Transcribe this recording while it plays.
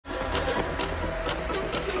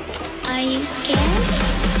Are you scared?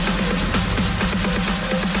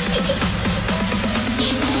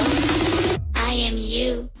 You know, I am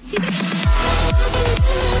you.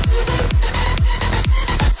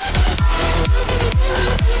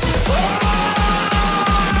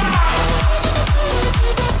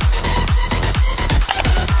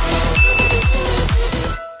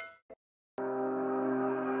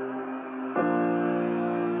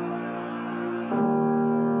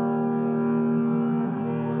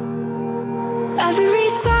 Every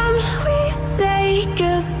time we say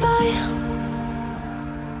goodbye,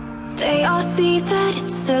 they all see that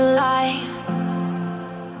it's a lie.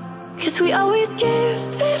 'Cause we always give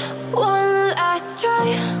it one last try.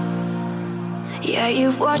 Yeah,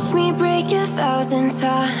 you've watched me break 1,000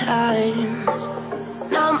 times.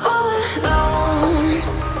 Now I'm all alone,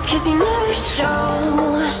 'cause you never show.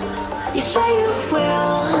 You say you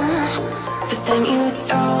will, but then you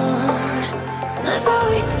don't. That's how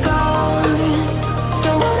it goes.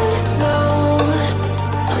 Don't wanna know.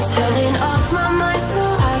 I'm turning off my mind so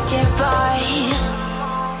I get by.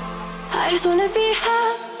 I just wanna be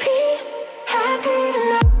happy, happy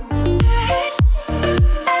tonight.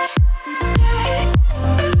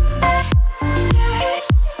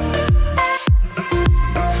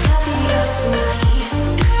 Happier tonight.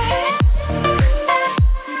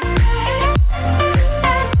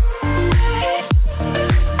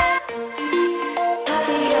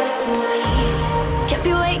 Happier tonight. Can't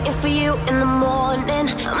be waiting for you in the morning.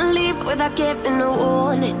 I'ma leave without giving a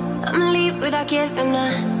warning. I'ma leave without giving a.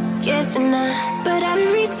 But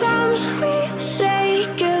every time we say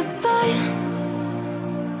goodbye,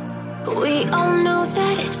 we all know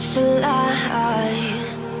that it's a lie.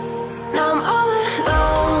 Now I'm all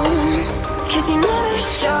alone, 'cause you never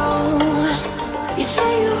show. You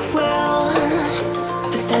say you will,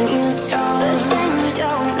 but then you don't.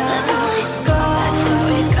 That's how it goes.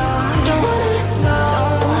 Don't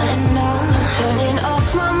wanna know. I'm turning off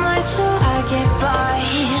my mind so I get by.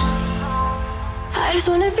 I just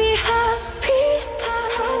wanna be happy,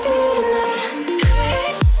 happy tonight.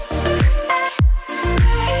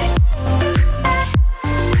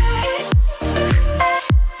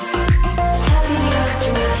 Happier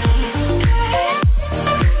tonight.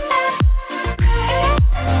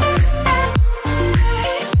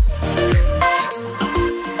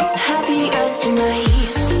 Happier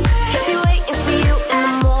tonight. Can't be waiting for you in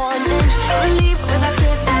the morning. I'ma leave without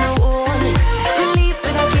giving a warning. I'ma leave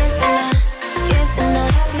without giving a.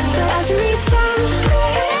 But every time we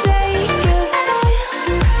say goodbye,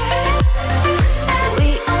 we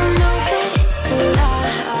all know that it's a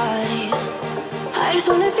lie. I just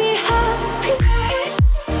wanna be happy,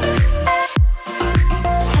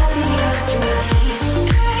 happier tonight.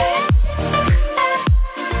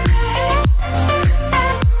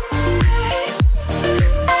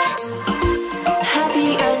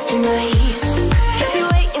 Happier tonight. Can't be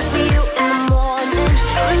waiting for you in the morning.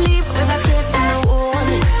 I'ma leave without giving a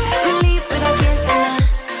warning. I'ma leave without giving a.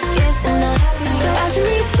 But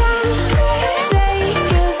every time we say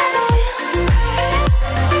goodbye,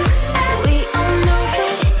 we all know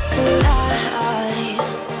that it's a lie.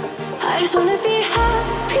 I just wanna be